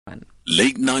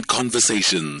Late Night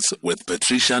Conversations with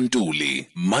Patricia Ntuli,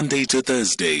 Monday to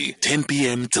Thursday, 10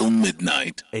 p.m. till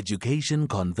midnight. Education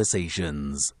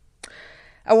Conversations.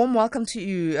 A warm welcome to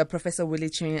you, Professor Willie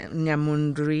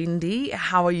Chinyamurindi.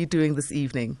 How are you doing this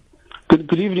evening?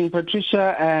 Good evening,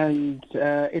 Patricia, and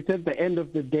it's at the end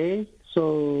of the day,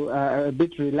 so a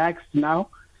bit relaxed now.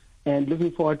 And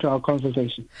looking forward to our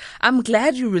conversation. I'm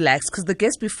glad you relaxed because the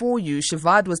guest before you,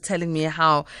 Shavad, was telling me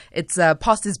how it's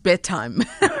past his bedtime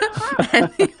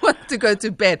and he wants to go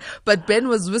to bed. But Ben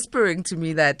was whispering to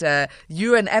me that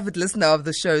you're an avid listener of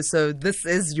the show, so this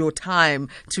is your time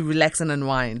to relax and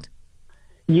unwind.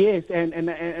 Yes, and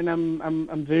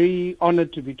I'm very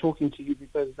honored to be talking to you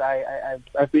because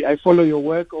I follow your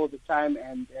work all the time,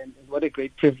 and what a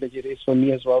great privilege it is for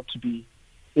me as well to be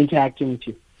interacting with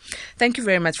you. Thank you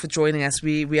very much for joining us.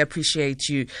 We appreciate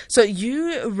you. So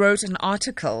you wrote an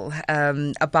article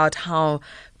about how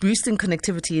boosting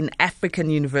connectivity in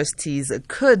African universities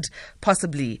could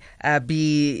possibly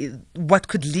be what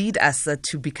could lead us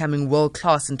to becoming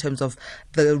world-class in terms of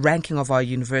the ranking of our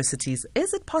universities.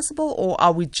 Is it possible, or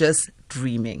are we just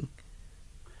dreaming?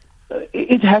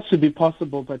 It has to be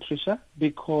possible, Patricia,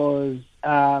 because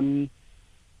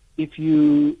if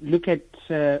you look at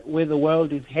where the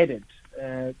world is headed,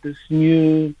 this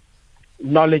new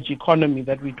knowledge economy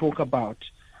that we talk about,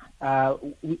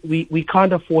 we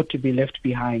can't afford to be left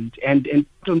behind. And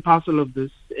part and parcel of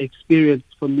this experience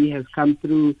for me has come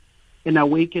through an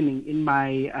awakening in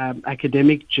my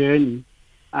academic journey,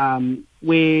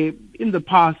 where in the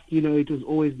past, it was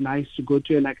always nice to go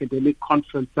to an academic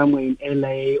conference somewhere in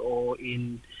LA or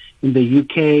in the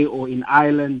UK or in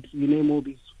Ireland, you name all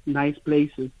these nice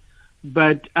places.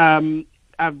 But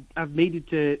I've made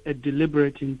it a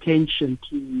deliberate intention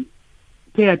to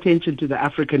pay attention to the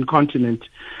African continent.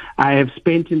 I have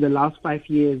spent in the last 5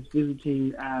 years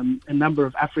visiting a number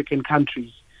of African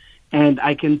countries, and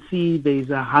I can see there's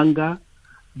a hunger,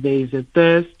 there's a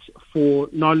thirst for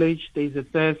knowledge, there's a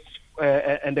thirst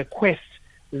and a quest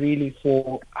really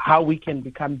for how we can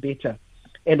become better.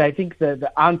 And I think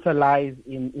the answer lies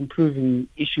in improving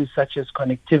issues such as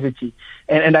connectivity.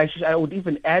 And I would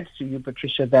even add to you,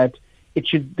 Patricia, that it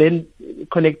should then,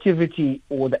 connectivity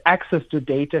or the access to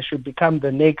data should become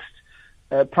the next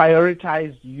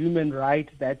prioritized human right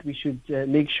that we should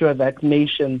make sure that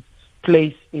nations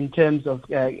place in terms of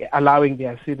allowing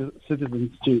their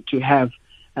citizens to have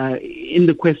in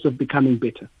the quest of becoming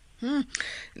better.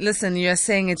 Listen, you're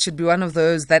saying it should be one of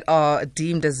those that are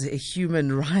deemed as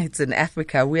human rights in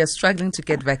Africa. We are struggling to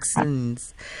get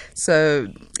vaccines. So,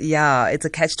 yeah, it's a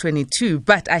catch-22.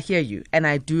 But I hear you, and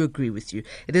I do agree with you.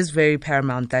 It is very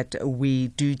paramount that we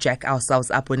do jack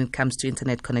ourselves up when it comes to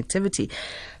internet connectivity.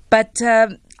 But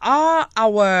are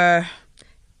our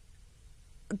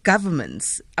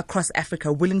governments across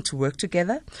Africa willing to work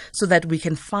together so that we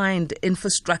can find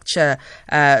infrastructure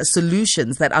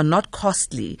solutions that are not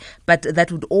costly, but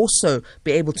that would also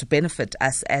be able to benefit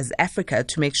us as Africa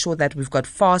to make sure that we've got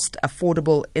fast,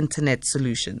 affordable internet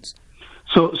solutions?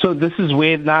 So this is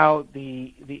where now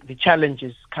the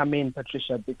challenges come in,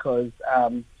 Patricia, because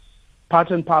part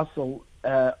and parcel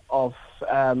of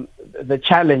the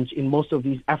challenge in most of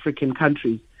these African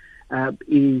countries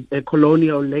is a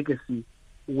colonial legacy,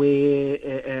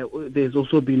 where there's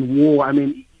also been war. I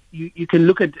mean, you can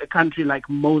look at a country like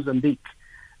Mozambique,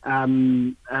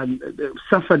 suffered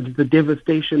the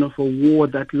devastation of a war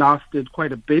that lasted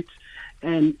quite a bit,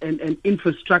 and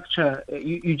infrastructure.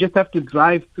 You just have to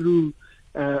drive through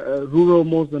rural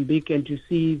Mozambique and to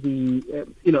see the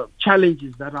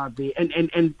challenges that are there.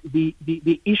 And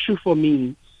the issue for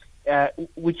me,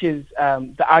 which is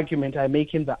the argument I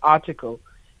make in the article,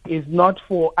 is not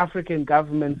for African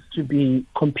governments to be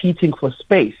competing for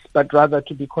space, but rather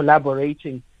to be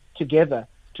collaborating together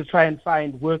to try and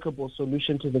find workable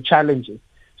solution to the challenges.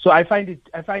 So I find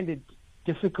it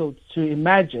difficult to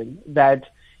imagine that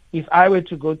if I were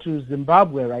to go to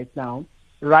Zimbabwe right now,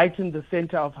 right in the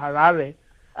center of Harare,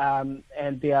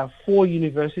 and there are 4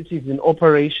 universities in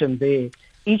operation there,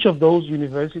 each of those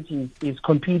universities is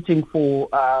competing for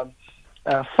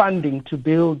funding to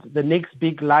build the next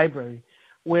big library.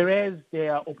 Whereas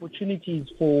there are opportunities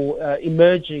for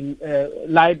emerging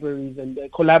libraries and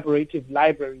collaborative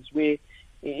libraries where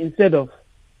instead of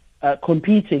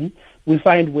competing, we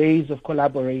find ways of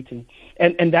collaborating.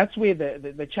 And that's where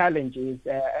the challenge is.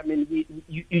 I mean,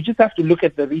 you just have to look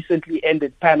at the recently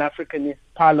ended Pan-Africanist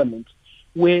Parliament,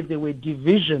 where there were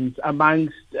divisions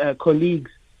amongst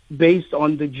colleagues based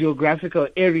on the geographical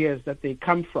areas that they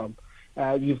come from.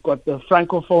 You've got the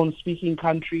Francophone speaking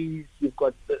countries, you've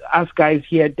got us guys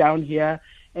here, down here,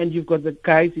 and you've got the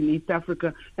guys in East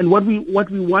Africa. And what we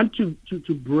want to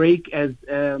break as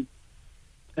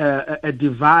a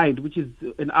divide, which is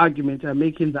an argument I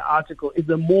make in the article, is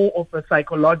a more of a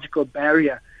psychological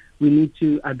barrier we need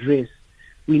to address.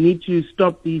 We need to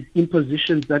stop these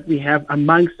impositions that we have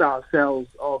amongst ourselves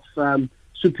of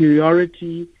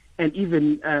superiority and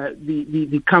even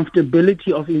the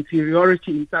comfortability of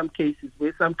inferiority in some cases,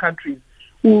 where some countries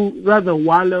will rather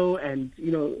wallow and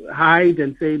hide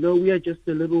and say, no, we are just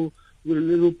a little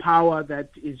power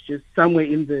that is just somewhere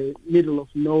in the middle of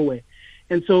nowhere.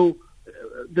 And so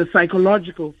the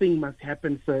psychological thing must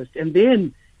happen first, and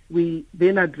then we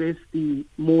then address the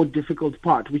more difficult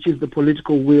part, which is the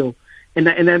political will. And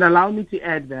then allow me to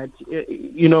add that,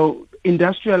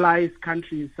 industrialized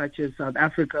countries such as South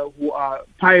Africa, who are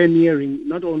pioneering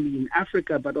not only in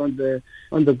Africa but on the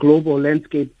global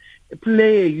landscape,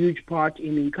 play a huge part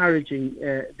in encouraging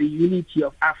the unity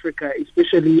of Africa,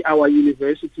 especially our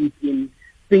universities, in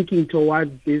thinking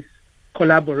towards this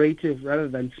collaborative rather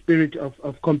than spirit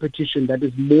of competition that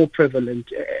is more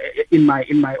prevalent in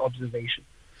my observation.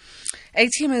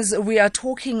 A-teamers, we are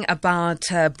talking about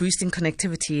boosting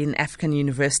connectivity in African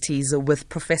universities with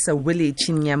Professor Willie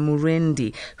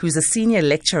Chinyamurindi, who's a senior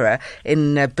lecturer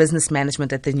in business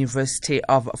management at the University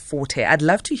of Fort Hare. I'd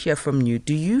love to hear from you.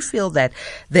 Do you feel that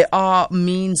there are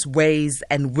means, ways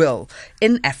and will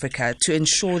in Africa to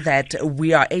ensure that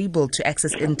we are able to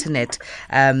access internet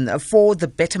for the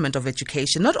betterment of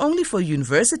education, not only for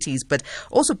universities, but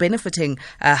also benefiting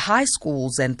high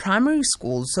schools and primary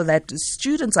schools, so that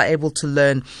students are able to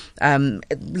learn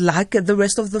like the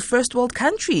rest of the first world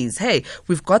countries? Hey,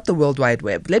 we've got the World Wide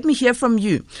Web. Let me hear from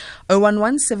you.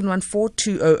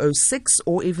 011-714-2006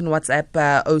 or even WhatsApp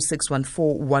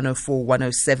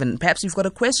 0614-104-107. Perhaps you've got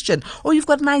a question or you've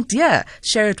got an idea.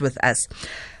 Share it with us.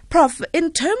 Prof,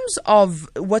 in terms of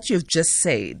what you've just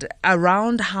said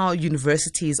around how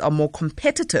universities are more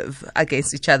competitive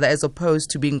against each other as opposed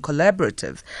to being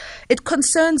collaborative, it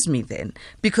concerns me then,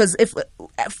 because if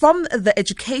from the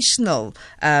educational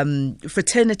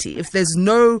fraternity, if there's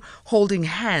no holding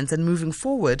hands and moving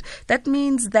forward, that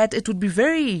means that it would be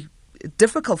very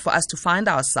difficult for us to find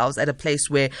ourselves at a place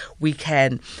where we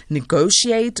can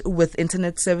negotiate with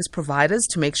internet service providers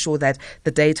to make sure that the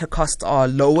data costs are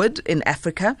lowered in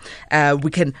Africa.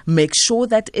 We can make sure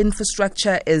that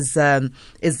infrastructure is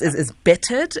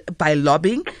bettered by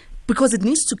lobbying, because it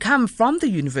needs to come from the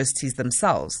universities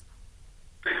themselves.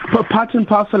 But part and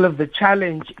parcel of the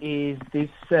challenge is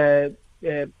this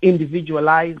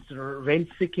individualized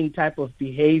rent-seeking type of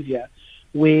behavior,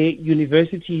 where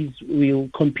universities will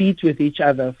compete with each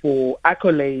other for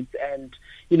accolades and,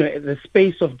 the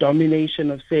space of domination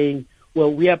of saying,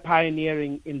 well, we are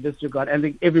pioneering in this regard. I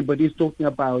think everybody's talking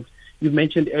about, you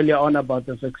mentioned earlier on about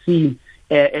the vaccine.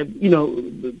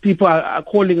 People are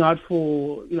calling out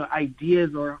for,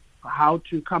 ideas or how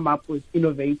to come up with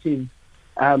innovative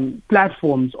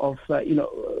platforms of,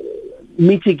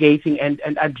 mitigating and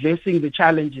addressing the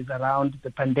challenges around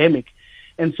the pandemic.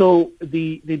 And so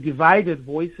the divided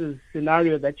voices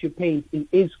scenario that you paint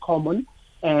is common.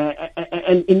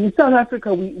 And in South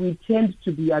Africa, we tend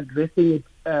to be addressing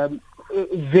it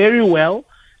very well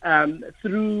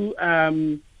through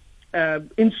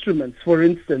instruments. For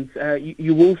instance,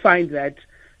 you will find that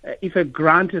if a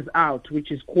grant is out,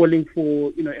 which is calling for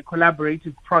a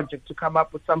collaborative project to come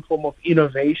up with some form of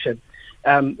innovation,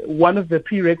 one of the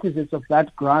prerequisites of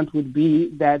that grant would be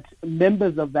that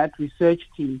members of that research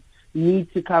team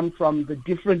need to come from the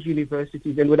different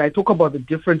universities. And when I talk about the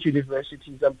different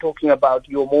universities, I'm talking about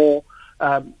your more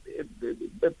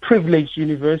privileged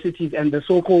universities and the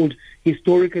so-called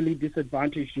historically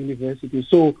disadvantaged universities.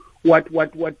 So what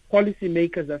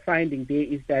policymakers are finding there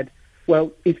is that,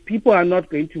 well, if people are not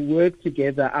going to work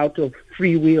together out of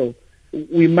free will,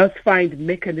 we must find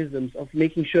mechanisms of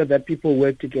making sure that people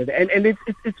work together. And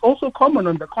it's also common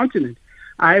on the continent.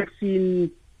 I've seen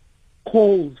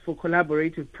calls for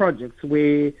collaborative projects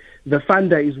where the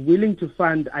funder is willing to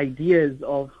fund ideas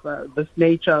of this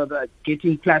nature,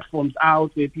 getting platforms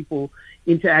out where people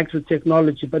interact with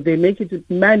technology, but they make it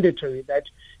mandatory that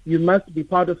you must be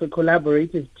part of a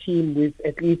collaborative team with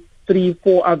at least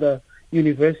 3-4 other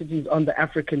universities on the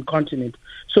African continent.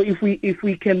 So if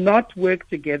we cannot work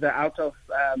together out of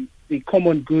the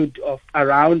common good of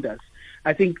around us,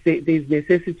 I think there's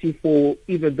necessity for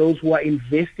even those who are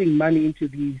investing money into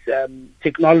these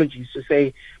technologies to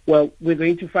say, well, we're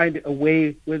going to find a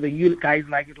way, whether you guys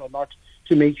like it or not,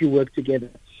 to make you work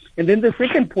together. And then the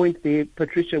second point there,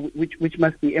 Patricia, which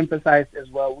must be emphasized as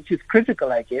well, which is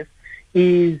critical, I guess,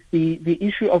 is the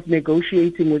issue of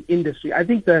negotiating with industry. I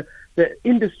think the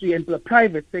industry and the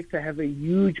private sector have a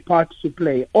huge part to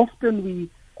play.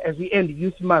 Often as we end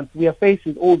Youth Month, we are faced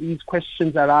with all these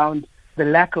questions around the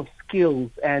lack of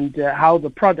skills and how the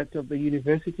product of the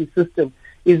university system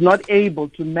is not able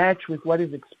to match with what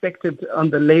is expected on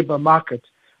the labor market.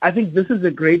 I think this is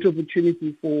a great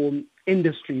opportunity for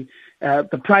industry,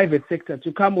 the private sector,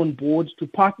 to come on board, to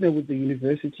partner with the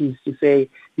universities to say,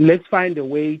 let's find a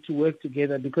way to work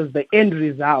together, because the end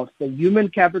result, the human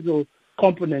capital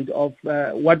component of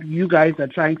what you guys are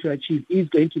trying to achieve is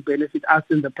going to benefit us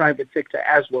in the private sector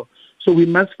as well. So we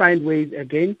must find ways,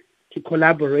 again, to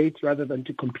collaborate rather than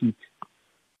to compete.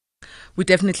 We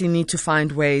definitely need to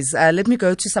find ways. Let me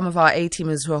go to some of our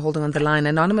A-teamers who are holding on the line.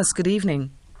 Anonymous, good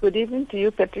evening. Good evening to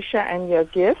you, Patricia, and your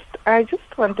guest. I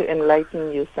just want to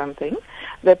enlighten you something,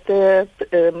 that the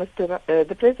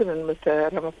President, Mr.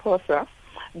 Ramaphosa,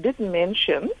 did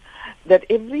mention that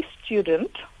every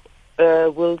student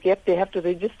they have to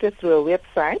register through a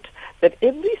website, that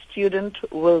every student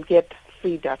will get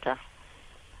free data,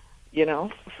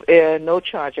 no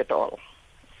charge at all.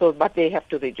 So, but they have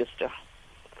to register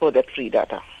for that free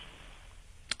data.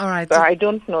 All right. So I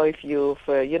don't know if you've,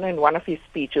 in one of his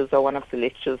speeches or one of the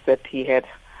lectures that he had,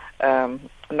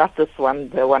 not this one,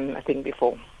 the one I think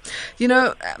before.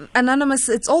 Anonymous,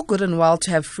 it's all good and well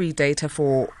to have free data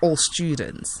for all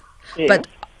students. Yes. But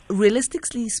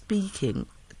realistically speaking,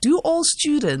 do all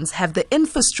students have the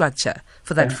infrastructure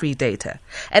for that free data?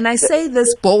 And I say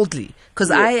this boldly because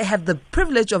I have the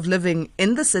privilege of living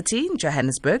in the city, in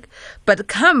Johannesburg, but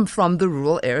come from the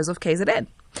rural areas of KZN.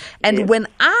 And when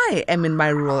I am in my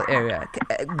rural area,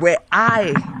 where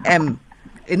I am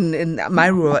in my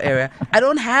rural area, I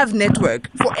don't have network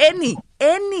for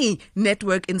any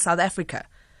network in South Africa.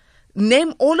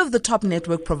 Name all of the top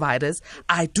network providers.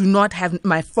 I do not have,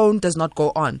 my phone does not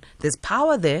go on. There's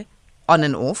power there, on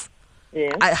and off.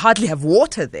 Yes. I hardly have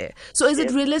water there. So is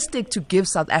it realistic to give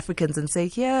South Africans and say,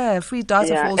 free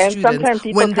data for all students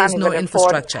when there's no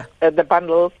infrastructure? The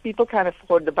bundles, people can't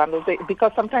afford the bundles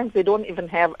because sometimes they don't even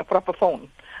have a proper phone.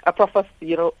 A proper,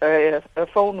 a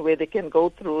phone where they can go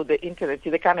through the internet.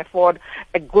 They can't afford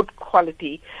a good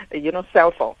quality,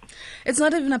 cell phone. It's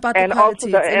not even about the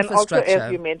quality, it's infrastructure. And also,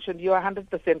 as you mentioned, you are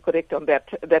 100% correct on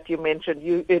that you mentioned.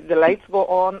 If the lights go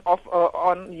on, off,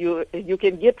 on, you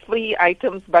can get free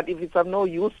items, but if it's of no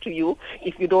use to you,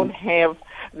 if you don't have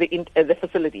the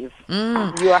facilities.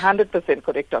 You are 100%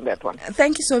 correct on that one.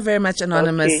 Thank you so very much,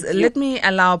 Anonymous. Okay, Let me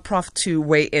allow Prof to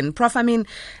weigh in. Prof, I mean,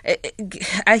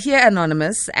 I hear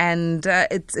Anonymous, and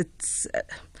it's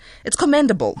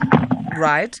commendable,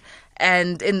 right?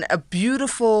 And in a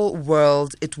beautiful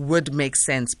world, it would make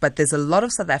sense. But there's a lot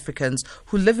of South Africans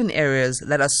who live in areas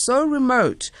that are so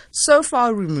remote, so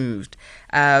far removed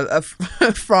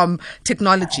from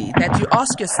technology that you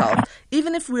ask yourself,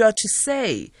 even if we are to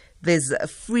say there's a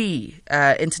free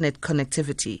internet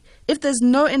connectivity, if there's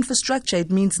no infrastructure, it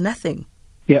means nothing.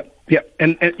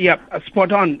 And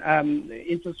spot on.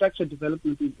 Infrastructure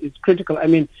development is critical. I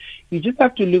mean, you just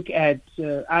have to look at.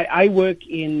 I work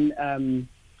in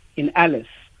Alice,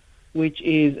 which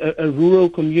is a rural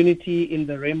community in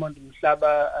the Raymond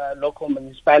Mhlaba local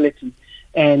municipality,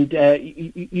 and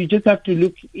you just have to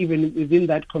look even within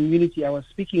that community. I was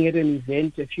speaking at an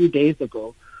event a few days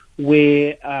ago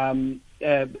where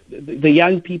the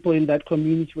young people in that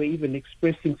community were even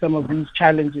expressing some of these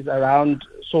challenges around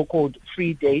so-called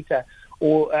free data.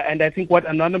 And I think what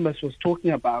Anonymous was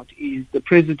talking about is the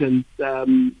president's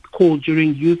call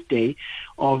during Youth Day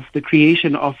of the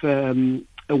creation of a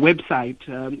website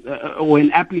or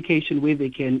an application where they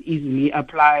can easily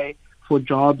apply for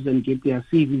jobs and get their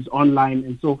CVs online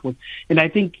and so forth. And I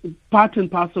think part and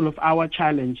parcel of our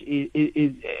challenge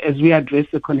is as we address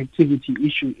the connectivity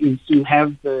issue, is to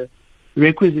have the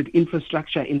requisite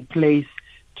infrastructure in place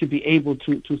to be able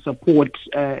to support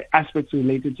aspects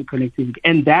related to connectivity.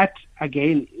 And that,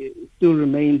 again, still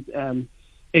remains a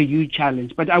huge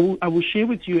challenge. But I will share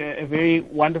with you a very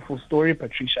wonderful story,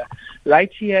 Patricia.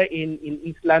 Right here in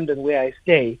East London, where I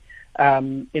stay,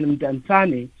 in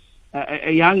Mdantsane,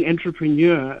 a young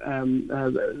entrepreneur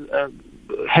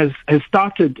has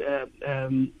started,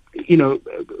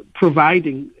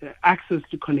 providing access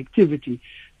to connectivity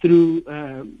through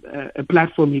a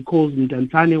platform he calls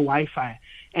Mdantsane Wi-Fi.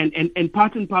 And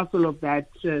part and parcel of that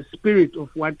spirit of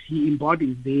what he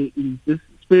embodies there is this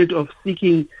spirit of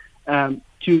seeking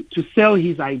to sell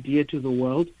his idea to the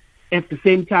world, at the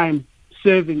same time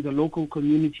serving the local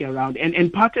community around.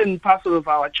 And part and parcel of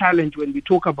our challenge when we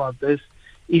talk about this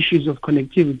issues of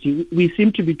connectivity, we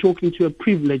seem to be talking to a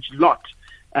privileged lot.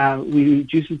 We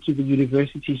reduce it to the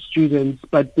university students,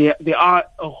 but there are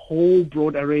a whole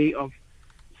broad array of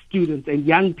students and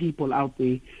young people out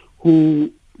there who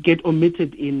get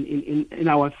omitted in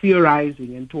our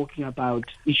theorizing and talking about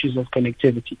issues of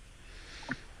connectivity.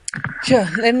 Sure.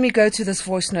 Let me go to this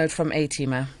voice note from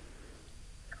A-Teamer.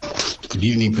 Good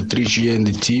evening, Patricia and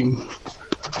the team.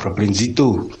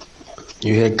 Rapenzito,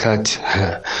 your haircut.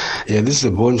 Yeah, this is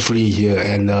a Born Free here,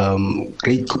 and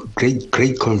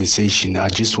great conversation. I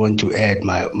just want to add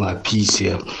my piece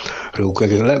here real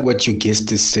quick. I like what your guest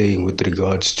is saying with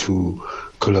regards to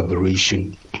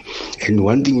collaboration. And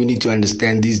one thing we need to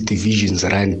understand, these divisions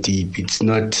run deep. It's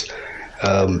not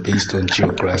based on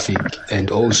geographic, and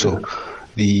also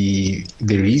the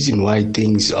reason why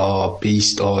things are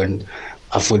based on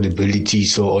affordability,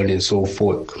 so on and so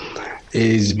forth,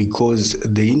 is because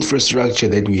the infrastructure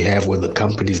that we have, or the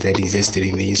companies that invested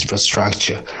in the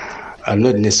infrastructure, are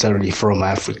not necessarily from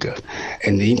Africa,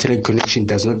 and the internet connection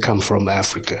does not come from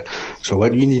Africa. So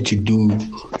what we need to do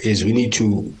is we need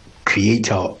to create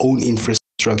our own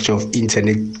infrastructure of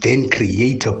internet, then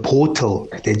create a portal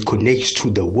that connects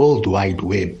to the World Wide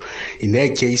Web. In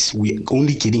that case, we're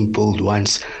only getting billed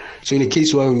once. So in a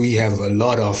case where we have a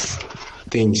lot of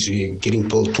things, we're getting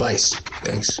billed twice.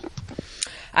 Thanks.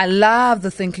 I love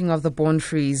the thinking of the Born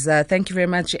Frees. Thank you very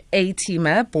much,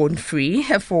 A-Teamer, Born Free,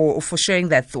 for sharing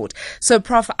that thought. So,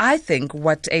 Prof, I think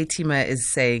what A-Teamer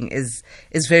is saying is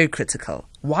very critical.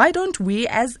 Why don't we,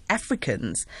 as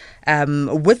Africans,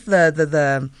 with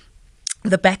the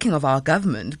backing of our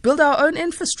government, build our own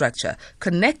infrastructure,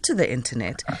 connect to the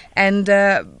internet, and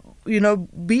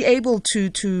be able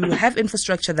to have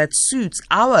infrastructure that suits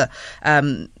our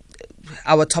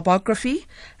topography,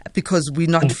 because we're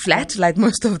not flat like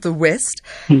most of the West,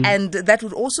 and that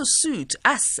would also suit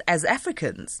us as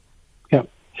Africans. Yeah,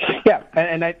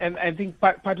 and I think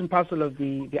part and parcel of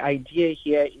the idea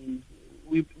here is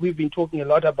we've been talking a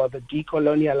lot about the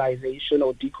decolonialization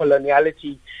or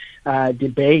decoloniality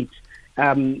debate.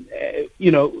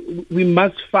 We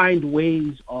must find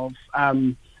ways of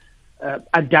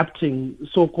adapting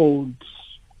so-called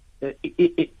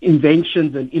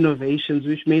inventions and innovations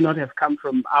which may not have come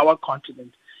from our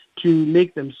continent, to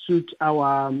make them suit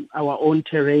our own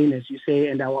terrain, as you say,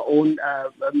 and our own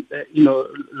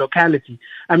locality.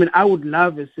 I mean, I would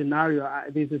love a scenario.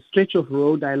 There's a stretch of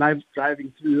road I love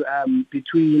driving through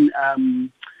between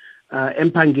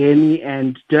Empangeni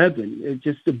and Durban. It's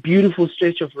just a beautiful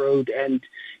stretch of road, and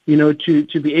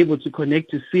to be able to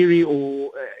connect to Siri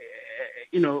or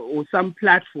some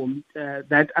platform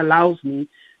that allows me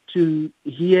to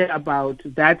hear about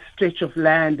that stretch of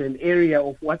land and area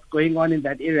of what's going on in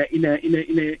that area in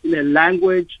a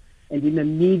language and in a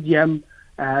medium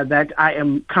that I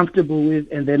am comfortable with,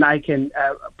 and then I can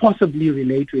possibly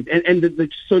relate with. And the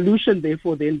solution,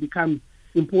 therefore, then becomes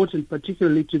important,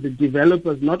 particularly to the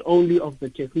developers, not only of the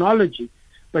technology,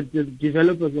 but the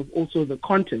developers of also the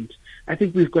content. I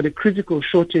think we've got a critical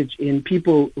shortage in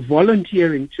people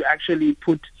volunteering to actually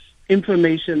put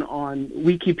information on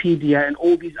Wikipedia and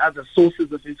all these other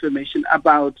sources of information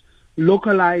about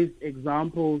localized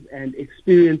examples and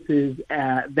experiences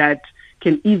that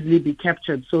can easily be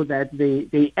captured, so that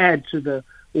they add to the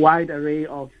wide array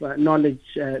of knowledge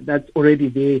that's already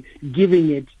there,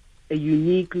 giving it a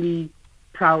uniquely,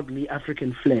 proudly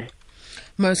African flair.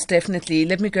 Most definitely.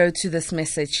 Let me go to this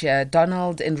message here.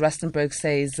 Donald in Rustenburg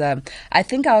says, I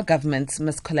think our governments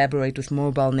must collaborate with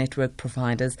mobile network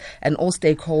providers and all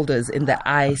stakeholders in the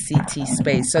ICT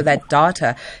space so that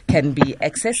data can be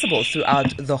accessible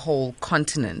throughout the whole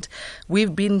continent.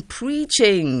 We've been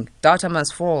preaching data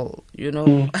must fall,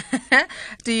 Do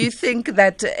you think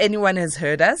that anyone has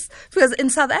heard us? Because in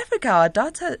South Africa, our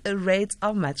data rates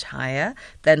are much higher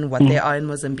than what they are in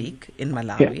Mozambique, in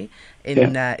Malawi,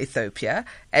 in Ethiopia.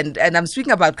 And I'm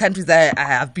speaking about countries that I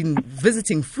have been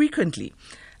visiting frequently.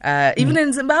 Even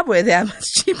in Zimbabwe, they are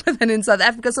much cheaper than in South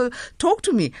Africa. So talk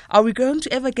to me. Are we going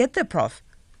to ever get there, Prof?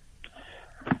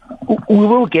 We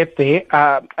will get there.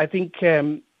 I think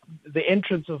the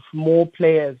entrance of more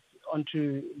players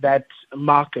onto that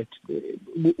market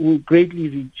will greatly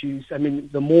reduce. I mean,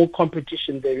 the more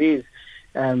competition there is,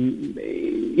 will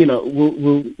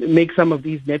make some of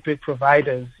these network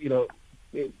providers,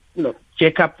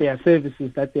 check up their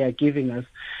services that they are giving us.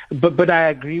 But I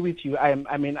agree with you.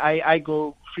 I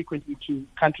go frequently to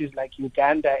countries like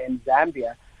Uganda and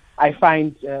Zambia. I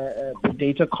find the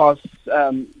data costs,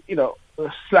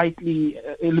 slightly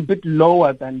a little bit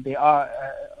lower than they are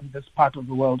in this part of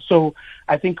the world. So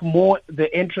I think the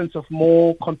entrance of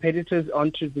more competitors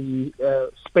onto the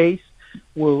space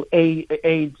will aid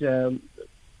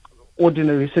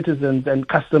ordinary citizens and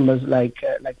customers like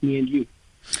me and you.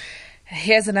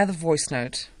 Here's another voice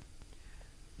note.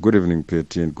 Good evening,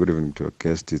 Patty, and good evening to our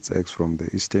guest. It's X from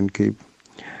the Eastern Cape.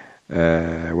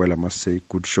 I must say,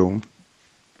 good show.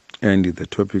 And the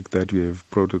topic that you have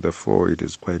brought to the fore, it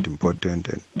is quite important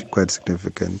and quite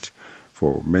significant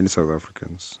for many South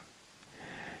Africans.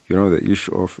 You know, the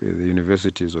issue of the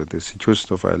universities or the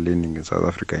situation of our learning in South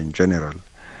Africa in general,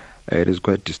 it is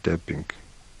quite disturbing,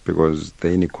 because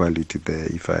the inequality there,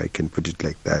 if I can put it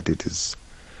like that, it is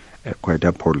quite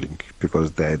appalling,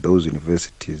 because there are those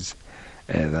universities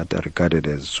that are regarded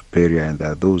as superior, and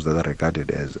there are those that are regarded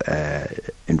as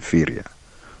inferior,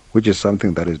 which is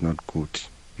something that is not good,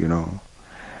 you know.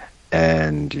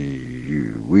 And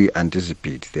we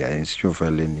anticipate the Institute of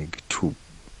Learning to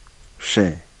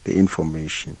share the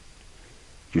information,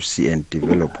 you see, and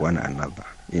develop one another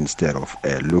instead of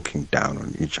looking down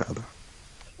on each other.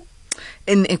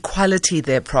 Inequality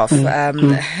there, Prof.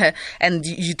 And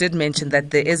you did mention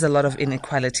that there is a lot of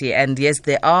inequality, and yes,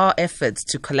 there are efforts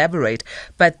to collaborate.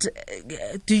 But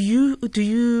do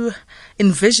you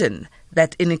envision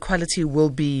that inequality will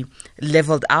be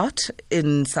leveled out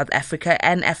in South Africa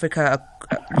and Africa,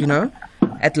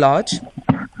 at large?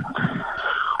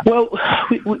 Well,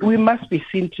 we must be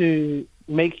seen to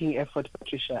making effort,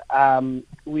 Patricia.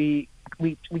 We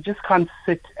just can't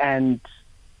sit and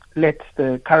let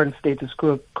the current status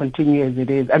quo continue as it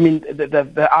is. I mean,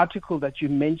 the article that you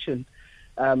mentioned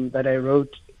that I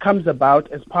wrote comes about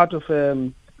as part of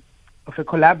a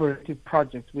collaborative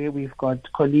project where we've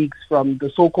got colleagues from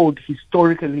the so-called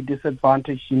historically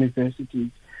disadvantaged universities,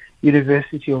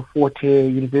 University of Fort Hare,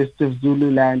 University of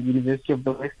Zululand, University of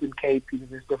the Western Cape,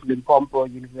 University of Limpopo,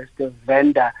 University of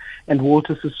Venda, and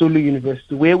Walter Sisulu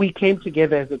University, where we came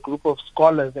together as a group of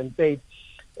scholars and said,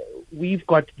 we've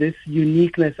got this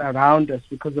uniqueness around us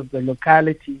because of the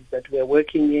localities that we're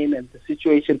working in and the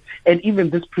situation, and even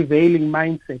this prevailing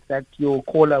mindset that your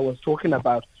caller was talking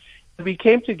about. We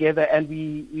came together and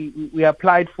we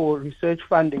applied for research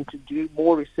funding to do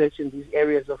more research in these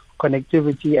areas of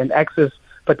connectivity and access,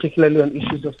 particularly on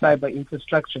issues of cyber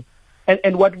infrastructure.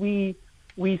 And what we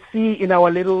see in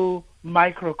our little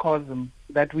microcosm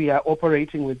that we are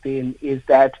operating within is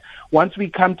that once we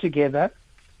come together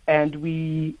and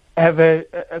we have a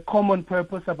common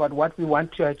purpose about what we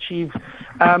want to achieve,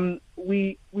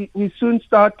 we soon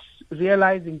start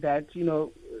realizing that,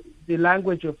 the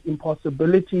language of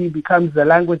impossibility becomes the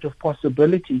language of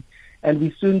possibility, and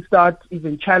we soon start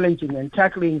even challenging and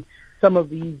tackling some of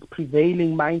these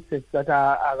prevailing mindsets that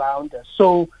are around us.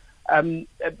 So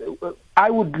I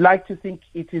would like to think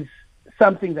it is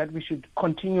something that we should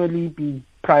continually be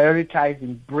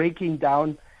prioritizing, breaking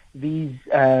down these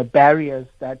barriers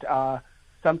that are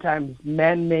sometimes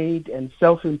man-made and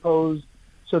self-imposed,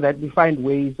 so that we find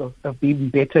ways of being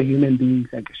better human beings,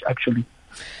 actually.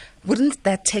 Wouldn't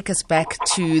that take us back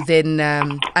to then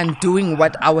undoing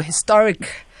what our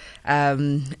historic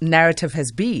narrative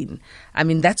has been? I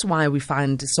mean, that's why we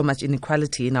find so much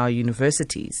inequality in our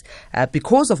universities,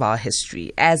 because of our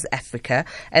history as Africa,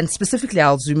 and specifically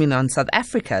I'll zoom in on South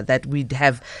Africa, that we'd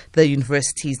have the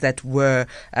universities that were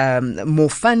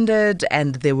more funded,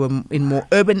 and they were in more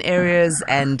urban areas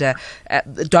and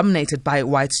dominated by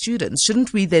white students.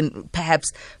 Shouldn't we then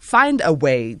perhaps find a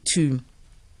way to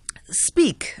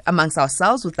speak amongst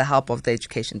ourselves with the help of the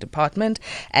education department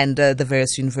and the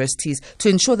various universities to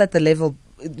ensure that the level,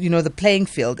 the playing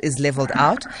field is leveled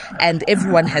out and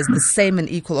everyone has the same and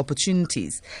equal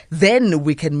opportunities? Then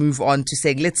we can move on to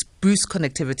saying, let's boost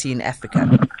connectivity in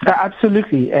Africa.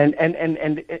 Absolutely. And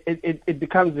it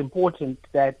becomes important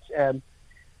that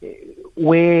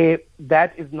where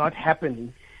that is not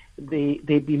happening,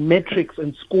 there be metrics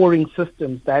and scoring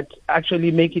systems that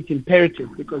actually make it imperative,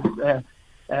 because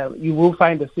you will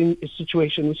find a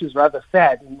situation which is rather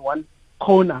sad in one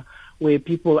corner, where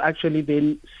people actually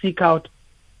then seek out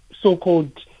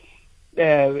so-called,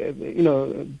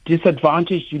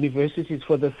 disadvantaged universities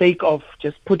for the sake of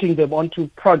just putting them onto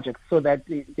projects so that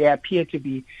they appear to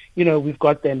be, we've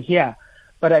got them here.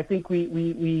 But I think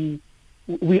we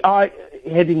are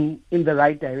heading in the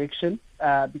right direction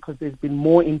because there's been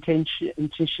more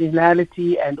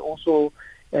intentionality and also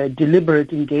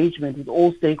deliberate engagement with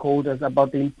all stakeholders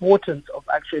about the importance of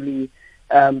actually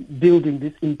building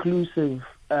this inclusive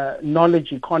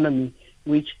knowledge economy,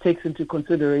 which takes into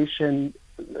consideration,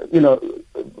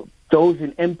 those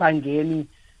in Empangeni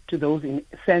to those in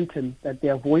Sandton, that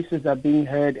their voices are being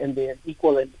heard and there's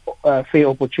equal and fair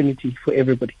opportunity for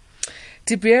everybody.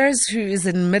 De Beers, who is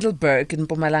in Middelburg in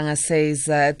Mpumalanga, says,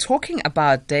 talking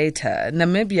about data,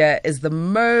 Namibia is the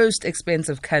most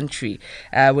expensive country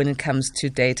when it comes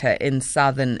to data in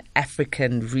Southern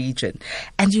African region.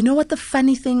 And you know what the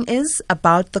funny thing is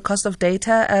about the cost of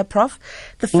data, Prof?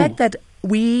 The fact that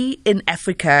we in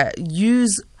Africa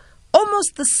use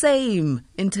almost the same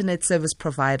internet service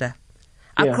provider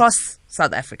across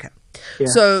South Africa. Yeah.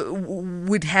 So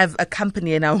we'd have a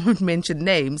company, and I won't mention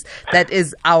names, that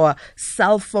is our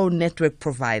cell phone network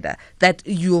provider that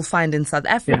you'll find in South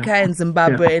Africa, in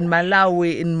Zimbabwe, in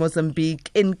Malawi, in Mozambique,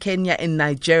 in Kenya, in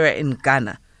Nigeria, in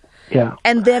Ghana. Yeah.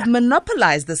 And they've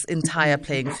monopolized this entire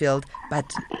playing field, but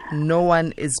no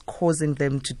one is causing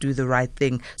them to do the right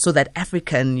thing so that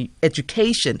African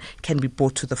education can be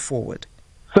brought to the forward.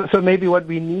 So maybe what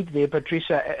we need there,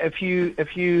 Patricia, if you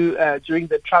during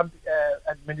the Trump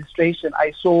administration,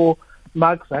 I saw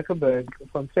Mark Zuckerberg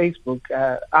from Facebook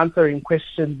answering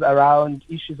questions around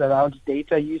issues around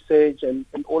data usage and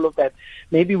all of that.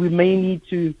 Maybe we may need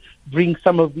to bring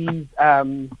some of these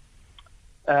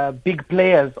big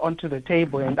players onto the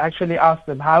table and actually ask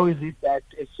them, how is it that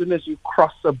as soon as you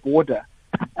cross a border,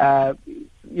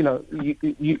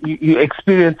 you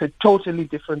experience a totally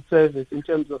different service in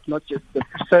terms of not just the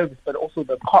service but also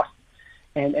the cost.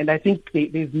 And I think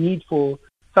there's need for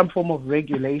some form of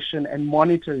regulation and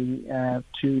monitoring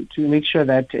to make sure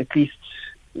that at least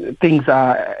things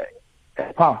are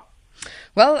at par.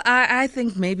 Well, I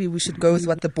think maybe we should go with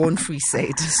what the Born Free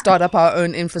said. Start up our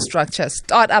own infrastructure,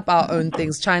 start up our own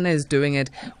things. China is doing it.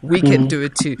 We can do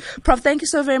it too. Prof, thank you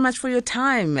so very much for your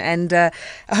time, and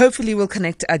hopefully we'll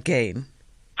connect again.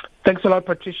 Thanks a lot,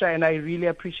 Patricia, and I really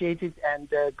appreciate it, and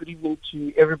good evening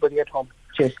to everybody at home.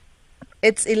 Cheers.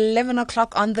 It's 11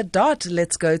 o'clock on the dot.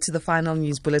 Let's go to the final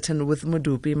news bulletin with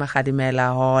Mudupi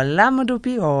Makhadimela. Hola,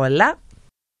 Mudupi, hola.